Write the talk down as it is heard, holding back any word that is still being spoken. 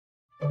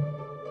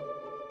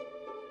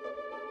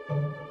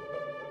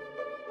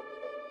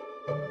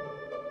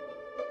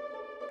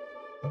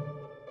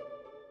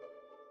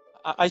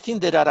I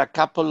think there are a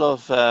couple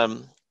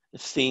of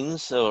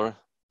things or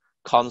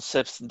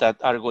concepts that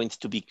are going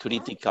to be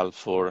critical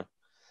for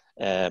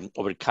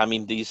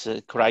overcoming this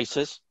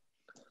crisis.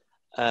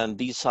 And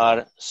these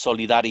are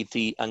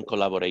solidarity and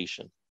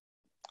collaboration.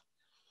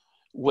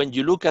 When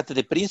you look at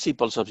the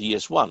principles of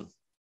GS1,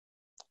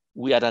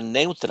 we are a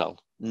neutral,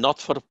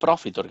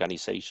 not-for-profit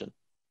organization.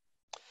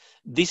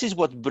 This is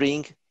what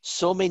brings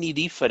so many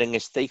different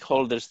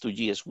stakeholders to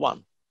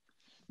GS1,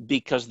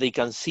 because they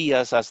can see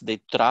us as the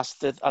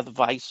trusted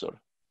advisor.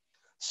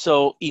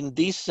 So in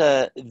these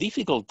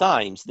difficult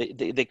times,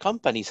 the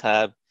companies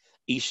have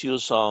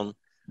issues on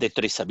the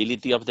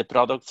traceability of the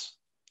products,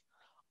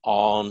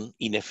 on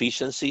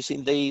inefficiencies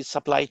in the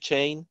supply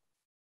chain,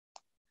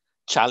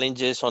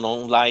 challenges on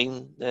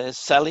online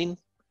selling,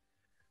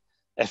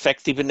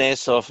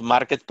 effectiveness of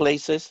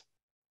marketplaces.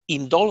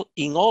 In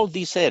all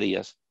these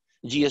areas,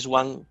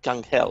 GS1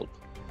 can help.